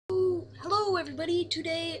everybody,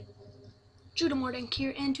 today, Moore-denk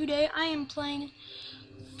here, and today I am playing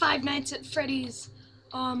Five Nights at Freddy's,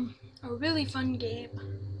 a really fun game.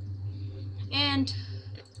 And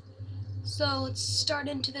so let's start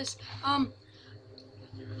into this. I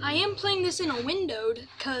am playing this in a window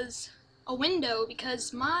because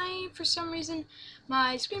for some reason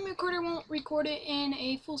my screen recorder won't record it in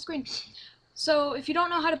a full screen. So if you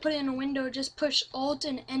don't know how to put it in a window, just push Alt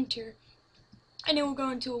and Enter, and it will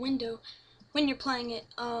go into a window when you're playing it.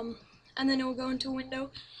 And then it will go into a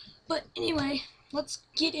window. But anyway, let's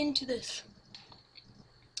get into this.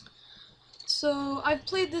 So I've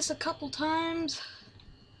played this a couple times.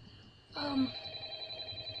 Oh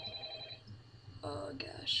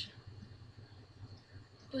gosh.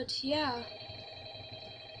 But yeah.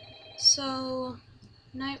 So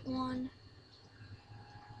night one,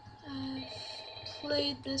 I've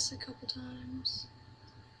played this a couple times.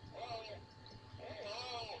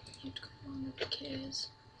 You have to go on the kids.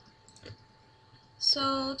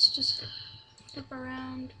 So let's just flip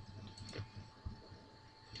around.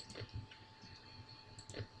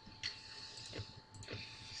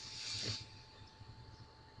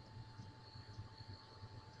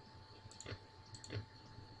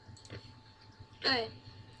 Okay,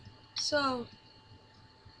 so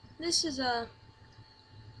this is a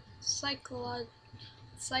psychological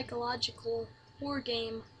horror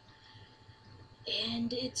game,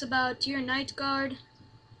 and it's about your night guard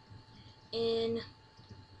in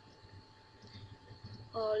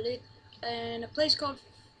a place called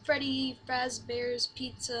Freddy Fazbear's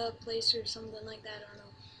Pizza Place or something like that. I don't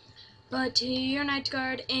know. But you're a night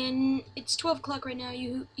guard, and it's 12 o'clock right now.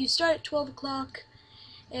 You start at 12 o'clock,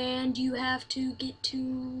 and you have to get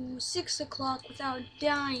to 6 o'clock without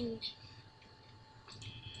dying.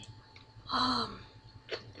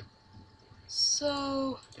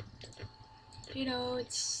 So, you know,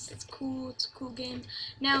 it's cool. It's a cool game.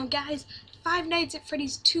 Now, guys, Five Nights at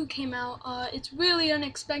Freddy's 2 came out. It's really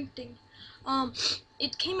unexpected.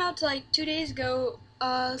 It came out like 2 days ago.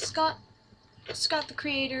 Scott, the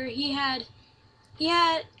creator, he had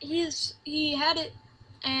it,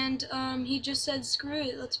 and he just said, screw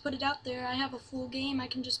it, let's put it out there. I have a full game, I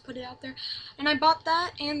can just put it out there. And I bought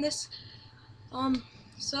that and this.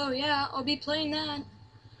 So yeah, I'll be playing that.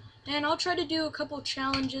 And I'll try to do a couple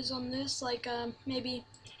challenges on this, like maybe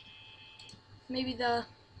the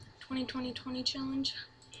 20-20-20 challenge.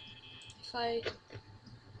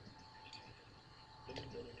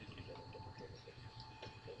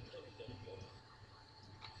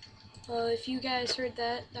 If you guys heard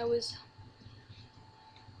that, that was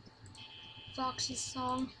Fox's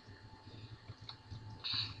song.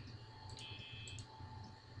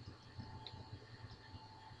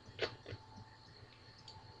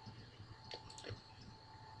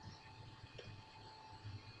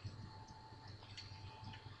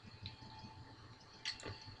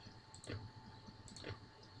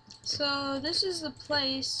 So this is the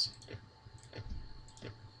place.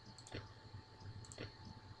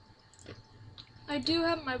 I do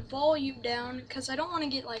have my volume down because I don't want to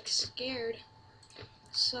get like scared.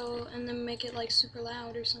 So, and then make it like super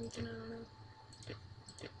loud or something, I don't know.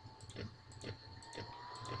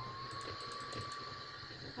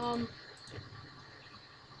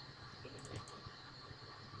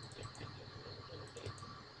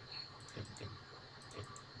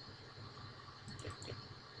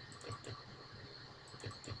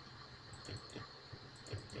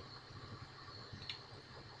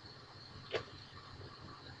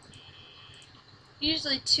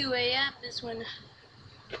 Usually 2 a.m. is when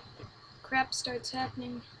crap starts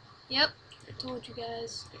happening. Yep, I told you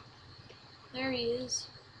guys. There he is.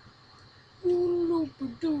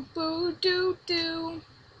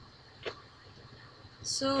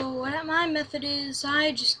 So what my method is,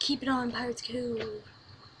 I just keep it on Pirates Cove.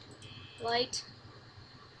 Light,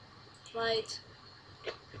 Pirates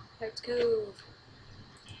Cove.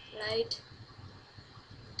 Light,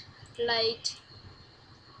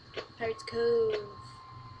 Pirates Cove.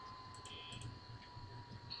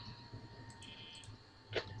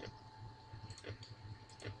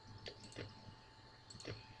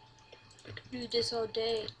 Do this all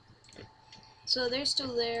day. So they're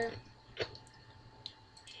still there.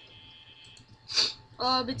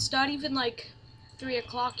 It's not even like 3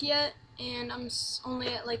 o'clock yet, and I'm only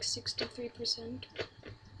at like 63%,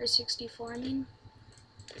 or 64. I mean,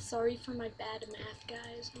 sorry for my bad math,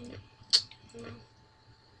 guys.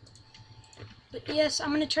 But yes,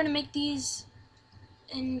 I'm gonna try to make these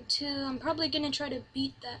until I'm probably gonna try to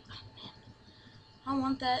beat that. Oh man, I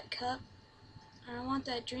want that cup, and I want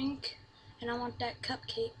that drink, and I want that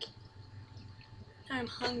cupcake. I'm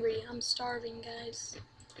hungry. I'm starving, guys.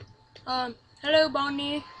 Hello,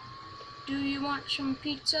 Bonnie. Do you want some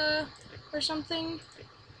pizza or something?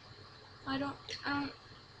 I don't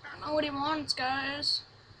know what he wants, guys.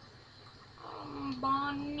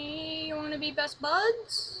 Bonnie, you want to be best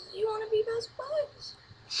buds? You want to be best buds?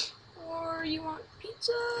 Or you want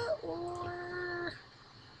pizza? Or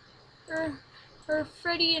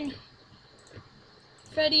Freddy and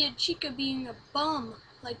Chica being a bum,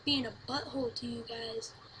 like being a butthole to you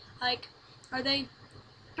guys. Like, are they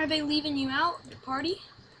leaving you out to party?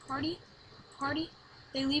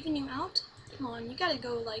 They leaving you out? Come on, you gotta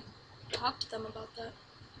go like talk to them about that.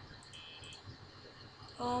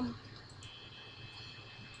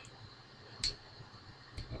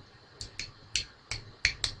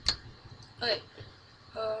 Hey,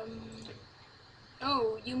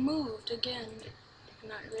 oh, you moved again.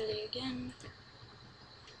 Not really again.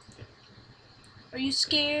 Are you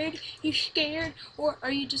scared? You scared? Or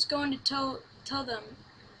are you just going to tell them?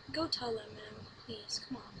 Go tell them, man. Please,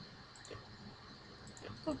 come on.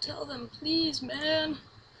 Go tell them, please, man.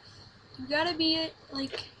 You gotta be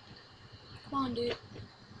like, come on, dude.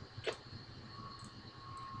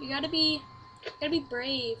 You gotta be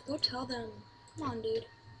brave. Go tell them. Come on, dude.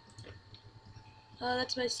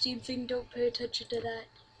 That's my Steam thing. Don't pay attention to that.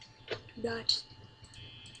 Do not.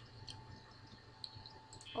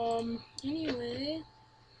 Anyway,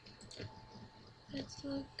 let's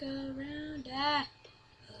look around.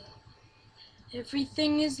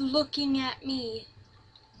 Everything is looking at me.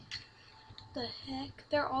 What the heck?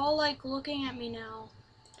 They're all like looking at me now.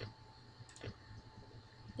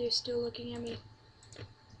 They're still looking at me.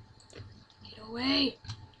 Get away!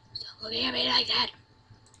 Stop looking at me like that.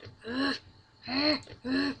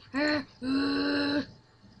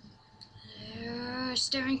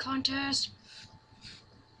 Staring contest.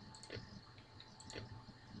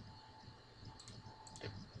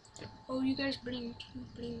 Oh, you guys blinked. You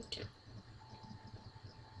blinked.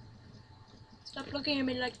 Stop looking at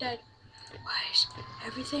me like that. Why is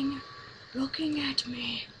everything looking at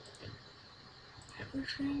me?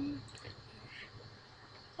 Everything.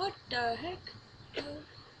 What the heck?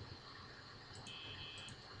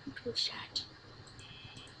 What was that?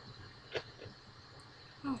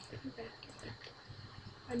 Oh, get back.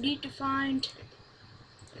 I need to find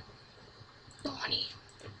Bonnie.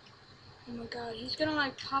 Oh my god, he's gonna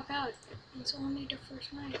like pop out. It's only the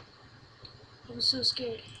first night. I was so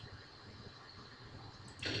scared.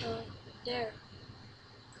 There.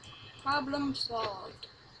 Problem solved.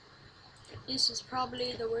 This is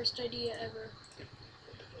probably the worst idea ever.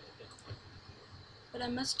 But I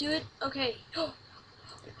must do it. Okay.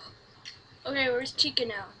 Okay, where's Chica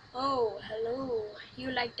now? Oh, hello.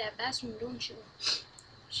 You like that bathroom, don't you?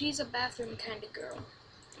 She's a bathroom kind of girl.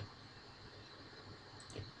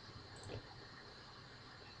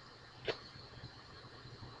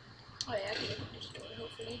 Oh yeah, I can open this door,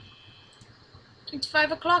 hopefully. It's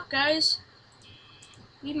 5 o'clock, guys.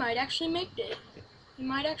 We might actually make it. We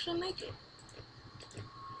might actually make it.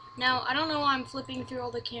 Now, I don't know why I'm flipping through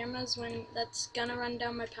all the cameras when that's gonna run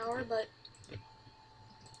down my power, but...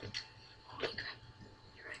 Holy crap.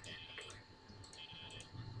 You're right there in the door.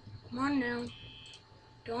 Come on now.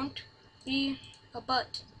 Don't be a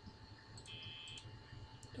butt.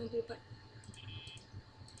 Don't be a butt.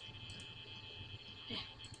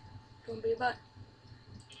 Don't be a butt.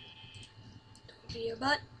 Don't be a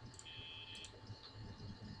butt.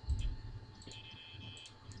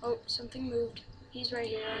 Oh, something moved. He's right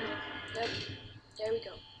here. Yep. There we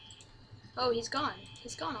go. Oh, he's gone.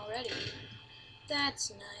 He's gone already.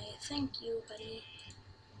 That's nice. Thank you, buddy.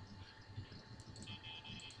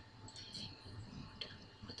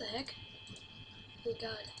 What the heck? Oh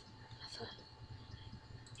god.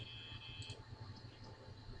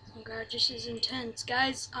 Oh god, this is intense.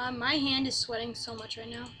 Guys, my hand is sweating so much right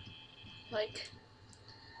now. Like,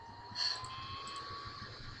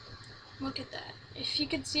 look at that. If you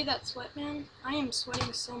could see that sweat, man, I am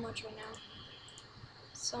sweating so much right now.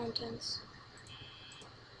 It's so intense.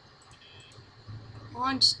 Come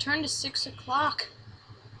on, just turn to 6 o'clock.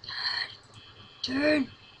 God,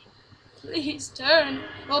 turn. Please turn.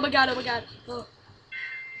 Oh my god, oh my god. Oh.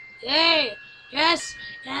 Yay! Yes!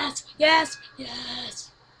 Yes! Yes!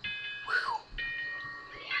 Yes! Whew.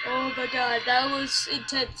 Oh my god, that was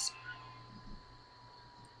intense.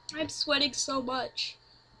 I'm sweating so much.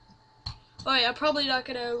 Oh yeah, I'm probably not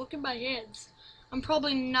gonna look at my hands. I'm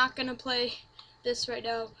probably not gonna play this right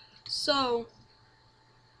now. So,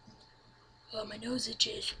 oh, my nose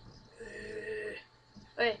itches.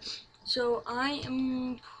 Okay, so I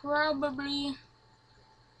am probably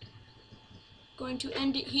going to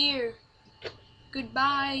end it here.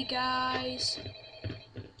 Goodbye, guys.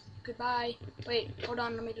 Goodbye. Wait, hold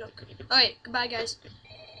on, let me look. Alright, goodbye guys.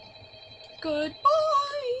 Goodbye.